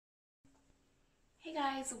Hey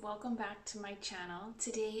guys, welcome back to my channel.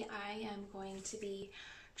 Today I am going to be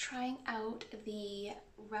trying out the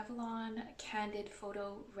Revlon Candid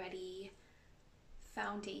Photo Ready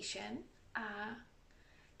foundation.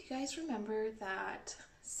 Do you guys remember that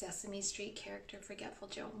Sesame Street character Forgetful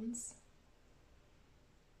Jones?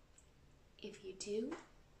 If you do,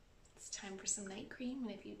 it's time for some night cream,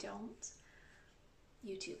 and if you don't,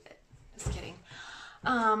 YouTube it. Just kidding.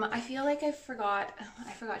 I feel like I forgot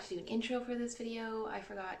to do an intro for this video. I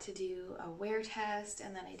forgot to do a wear test,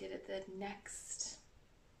 and then I did it the next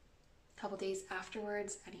couple days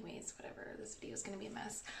afterwards. Anyways, whatever, this video is going to be a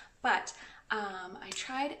mess. But I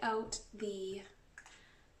tried out the,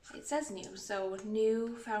 it says new, so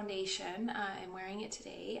new foundation. I'm wearing it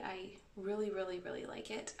today. I really like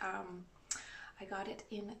it. I got it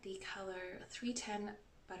in the color 310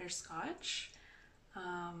 Butterscotch.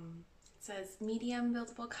 It says medium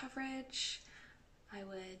buildable coverage. I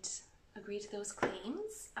would agree to those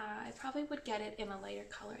claims. I probably would get it in a lighter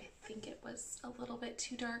color. I think it was a little bit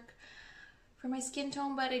too dark for my skin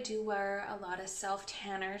tone, but I do wear a lot of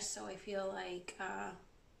self-tanners, so I feel like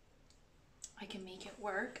I can make it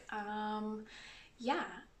work.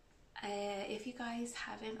 If you guys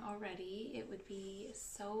haven't already, it would be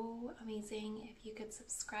so amazing if you could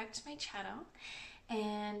subscribe to my channel.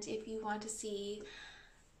 And if you want to see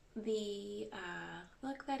the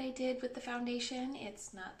look that I did with the foundation,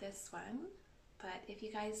 it's not this one, but if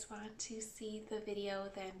you guys want to see the video,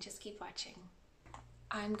 then just keep watching.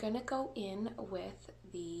 I'm gonna go in with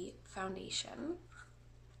the foundation.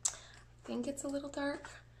 I think it's a little dark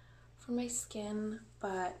for my skin,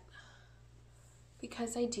 but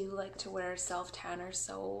because I do like to wear self-tanner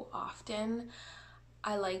so often,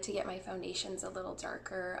 I like to get my foundations a little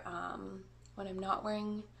darker. When I'm not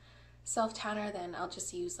wearing self-tanner, then I'll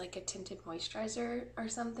just use like a tinted moisturizer or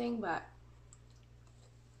something, but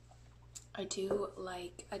I do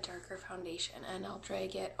like a darker foundation, and I'll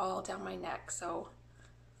drag it all down my neck so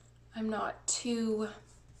I'm not too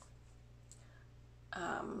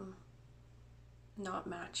not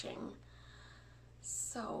matching.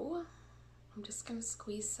 So I'm just gonna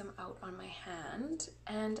squeeze some out on my hand,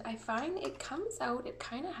 and I find it comes out, it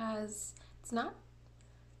kind of has, it's not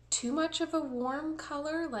too much of a warm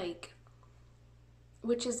color, like,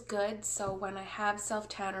 which is good. So when I have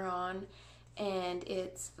self-tanner on and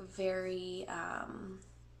it's very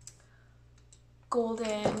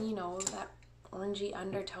golden, you know, that orangey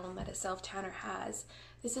undertone that a self-tanner has,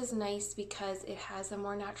 this is nice because it has a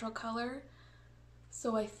more natural color.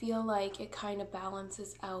 So I feel like it kind of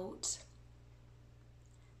balances out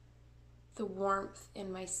the warmth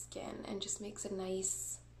in my skin and just makes a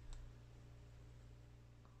nice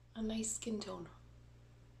skin tone.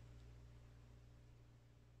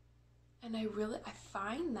 And I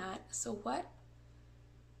find that, so what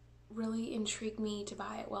really intrigued me to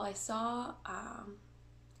buy it? Well, I saw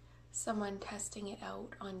someone testing it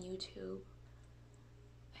out on YouTube.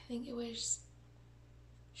 I think it was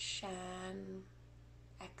Shan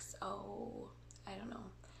XO, I don't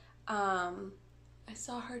know. I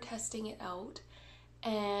saw her testing it out,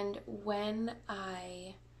 and when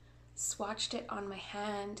I swatched it on my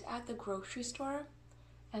hand at the grocery store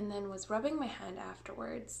and then was rubbing my hand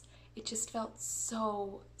afterwards, it just felt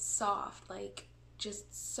so soft, like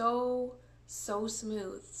just so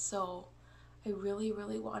smooth. So I really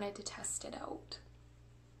wanted to test it out.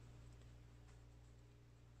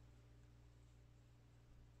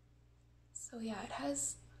 So yeah, it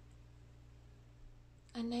has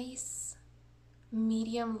a nice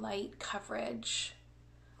medium light coverage,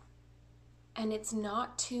 and it's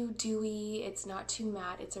not too dewy, it's not too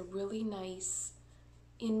matte. It's a really nice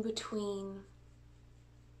in-between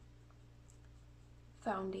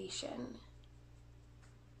foundation,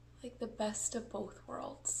 like the best of both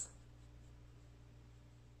worlds.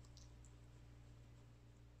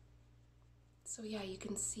 So yeah, you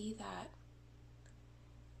can see that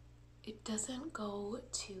it doesn't go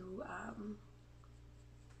too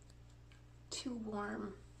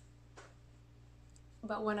warm,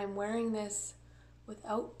 but when I'm wearing this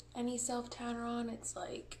without any self-tanner on, it's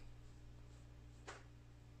like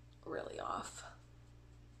really off.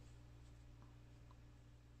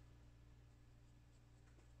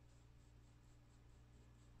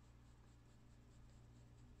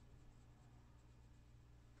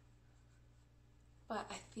 But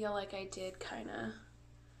I feel like I did kind of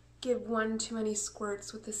give one too many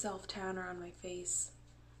squirts with the self-tanner on my face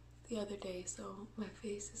the other day, so my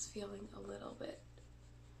face is feeling a little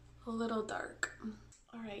dark.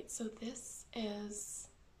 All right, so this is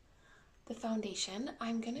the foundation.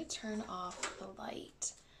 I'm gonna turn off the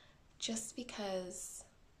light just because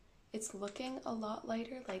it's looking a lot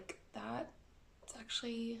lighter like that. It's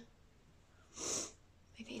actually,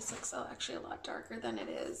 my face looks actually a lot darker than it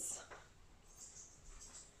is.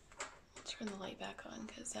 I'll turn the light back on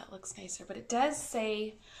because that looks nicer, but it does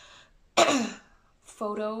say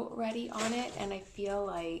photo ready on it, and I feel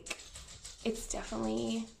like it's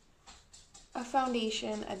definitely a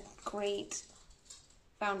foundation, a great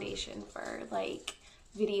foundation for like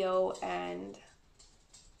video and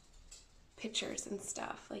pictures and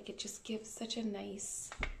stuff. Like it just gives such a nice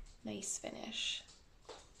finish.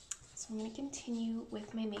 So I'm going to continue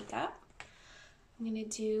with my makeup. I'm going to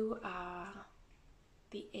do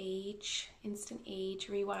the Instant Age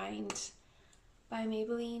Rewind by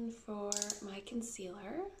Maybelline for my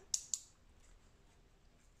concealer.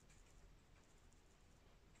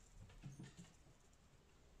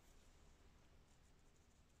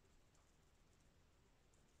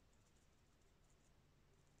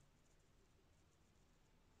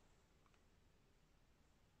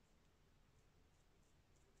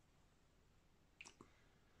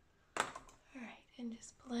 Alright, and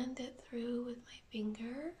just blend it through with my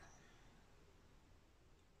finger.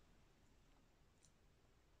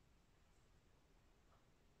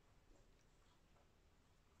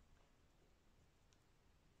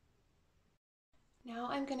 Now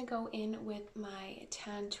I'm going to go in with my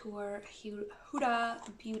Tantour Huda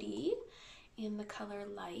Beauty in the color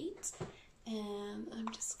Light, and I'm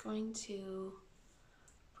just going to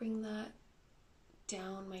bring that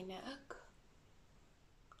down my neck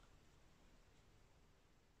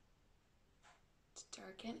to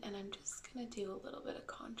darken, and I'm just going to do a little bit of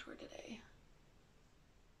contour today,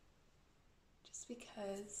 just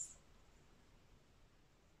because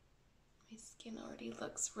my skin already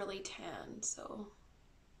looks really tan, so.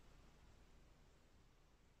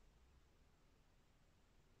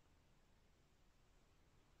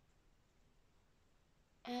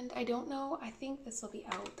 And I don't know, I think this will be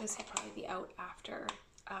out, this will probably be out after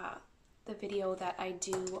the video that I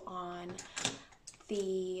do on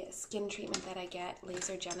the skin treatment that I get,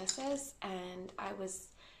 Laser Genesis, and I was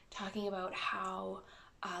talking about how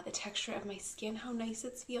the texture of my skin, how nice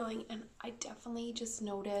it's feeling, and I definitely just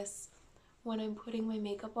notice when I'm putting my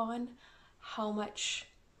makeup on how much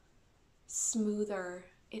smoother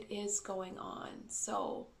it is going on.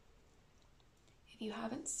 So if you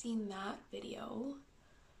haven't seen that video,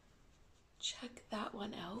 check that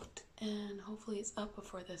one out, and hopefully it's up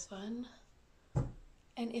before this one,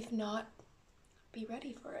 and if not, be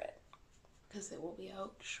ready for it because it will be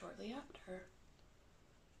out shortly after.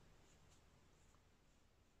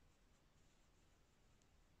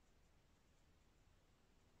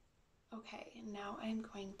 Okay, and now I'm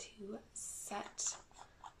going to set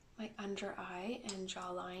my under eye and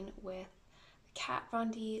jawline with the Kat Von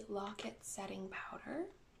D Lock-It Setting Powder.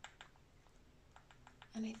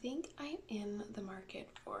 And I think I'm in the market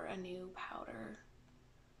for a new powder.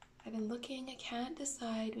 I've been looking, I can't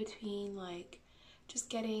decide between like just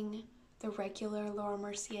getting the regular Laura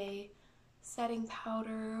Mercier setting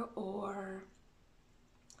powder or,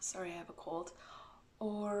 sorry I have a cold,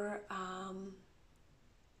 or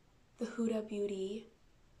the Huda Beauty,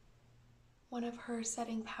 one of her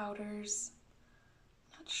setting powders.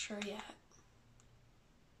 Not sure yet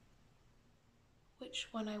which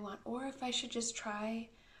one I want, or if I should just try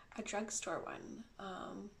a drugstore one.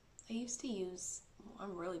 I used to use,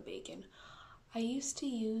 I'm really bacon, I used to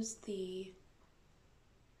use the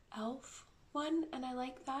e.l.f. one, and I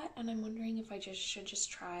like that, and I'm wondering if I should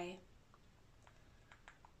just try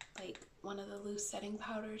like one of the loose setting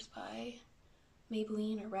powders by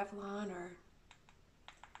Maybelline or Revlon, or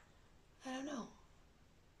I don't know.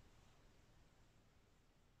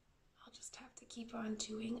 I'll just have to keep on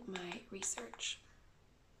doing my research.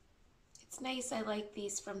 It's nice, I like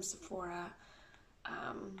these from Sephora,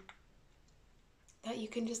 that you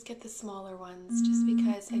can just get the smaller ones, just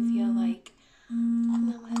because I feel like, no,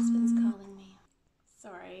 my husband's calling me.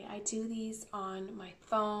 Sorry, I do these on my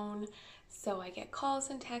phone, so I get calls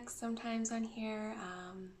and texts sometimes on here.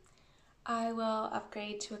 I will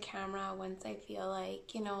upgrade to a camera once I feel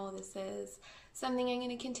like, you know, this is something I'm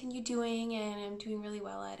going to continue doing and I'm doing really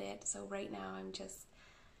well at it. So right now I'm just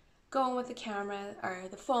going with the camera, or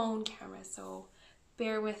the phone camera, so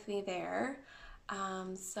bear with me there.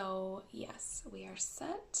 So yes, we are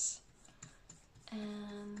set,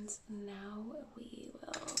 and now we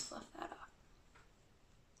will fluff that off.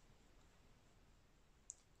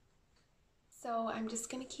 So I'm just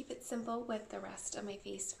going to keep it simple with the rest of my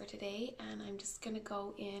face for today, and I'm just going to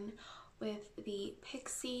go in with the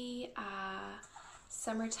Pixi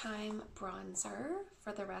Summertime Bronzer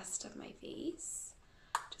for the rest of my face,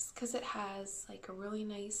 just because it has like a really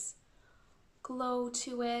nice glow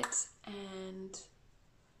to it, and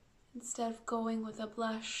instead of going with a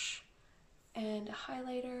blush and a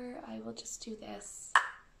highlighter, I will just do this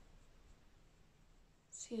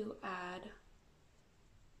to add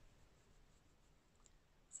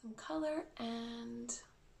some color and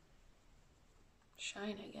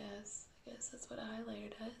shine, I guess. I guess that's what a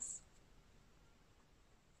highlighter does.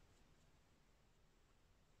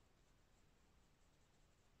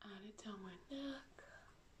 Add it down my neck.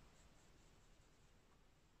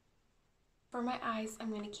 For my eyes, I'm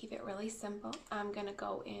going to keep it really simple. I'm going to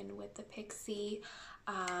go in with the Pixi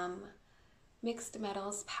Mixed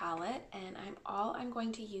Metals palette, and all I'm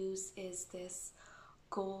going to use is this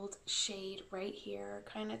gold shade right here,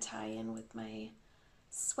 kind of tie in with my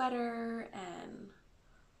sweater and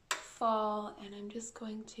fall, and I'm just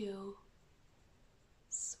going to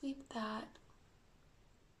sweep that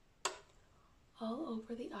all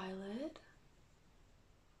over the eyelid.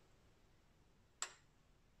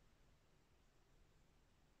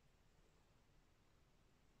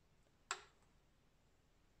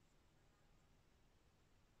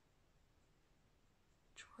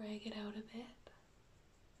 Drag it out a bit.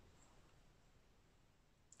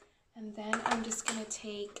 And then I'm just going to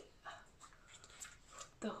take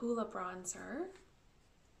the Hoola bronzer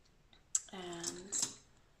and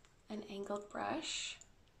an angled brush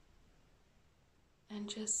and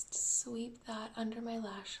just sweep that under my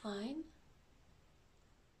lash line.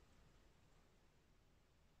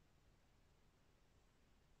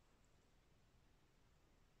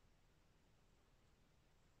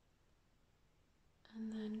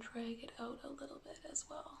 And then drag it out a little bit as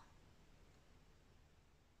well.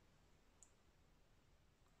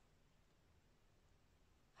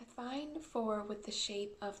 I find with the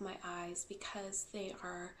shape of my eyes, because they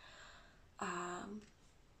are,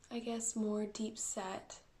 I guess, more deep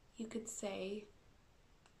set, you could say,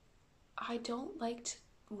 I don't like to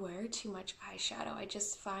wear too much eyeshadow. I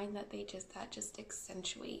just find that that just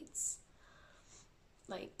accentuates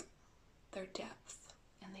like their depth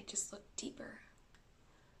and they just look deeper.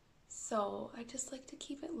 So I just like to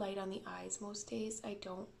keep it light on the eyes. Most days I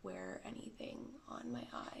don't wear anything on my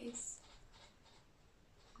eyes.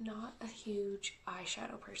 I'm not a huge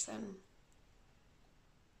eyeshadow person,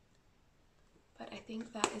 but I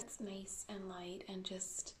think that is nice and light and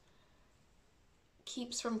just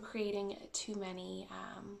keeps from creating too many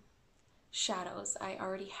shadows. I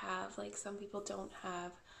already have, like, some people don't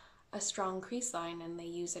have a strong crease line and they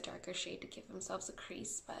use a darker shade to give themselves a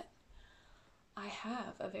crease, but I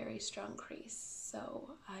have a very strong crease,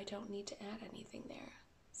 so I don't need to add anything there.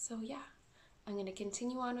 So yeah, I'm going to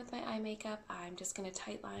continue on with my eye makeup. I'm just going to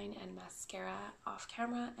tightline and mascara off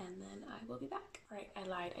camera, and then I will be back. All right, I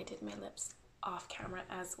lied. I did my lips off camera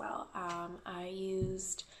as well. I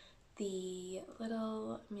used the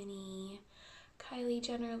little mini Kylie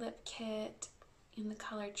Jenner lip kit in the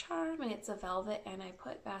color Charm, and it's a velvet, and I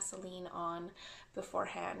put Vaseline on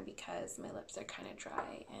beforehand because my lips are kind of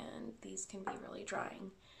dry and these can be really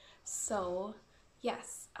drying. So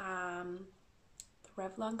yes, the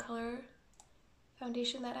Revlon color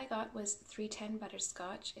foundation that I got was 310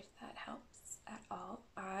 Butterscotch, if that helps at all.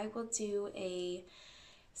 I will do a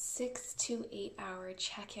 6 to 8 hour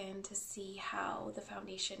check-in to see how the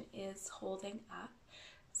foundation is holding up.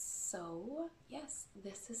 So yes,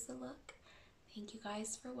 this is the look. Thank you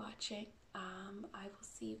guys for watching. I will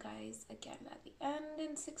see you guys again at the end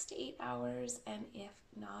in 6 to 8 hours, and if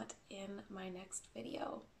not, in my next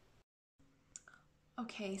video.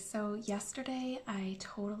 Okay, so yesterday I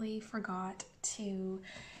totally forgot to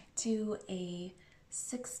do a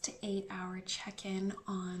 6 to 8 hour check-in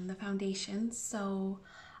on the foundation, so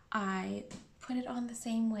I put it on the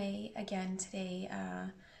same way again today.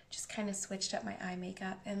 Just kind of switched up my eye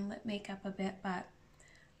makeup and lip makeup a bit, but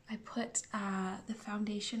I put the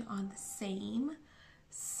foundation on the same,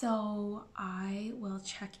 so I will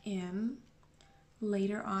check in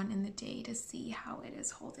later on in the day to see how it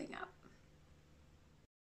is holding up.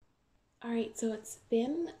 Alright, so it's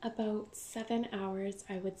been about 7 hours,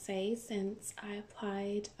 I would say, since I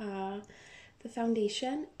applied the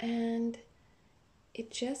foundation, and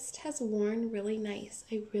it just has worn really nice.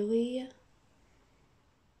 I really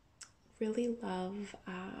love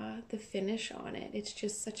the finish on it. It's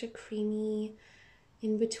just such a creamy,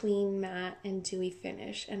 in-between matte and dewy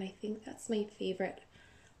finish, and I think that's my favorite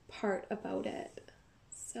part about it.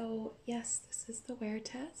 So yes, this is the wear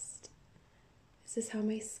test. This is how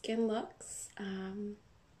my skin looks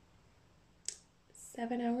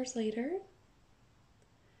 7 hours later.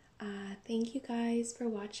 Thank you guys for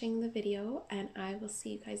watching the video, and I will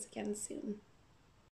see you guys again soon.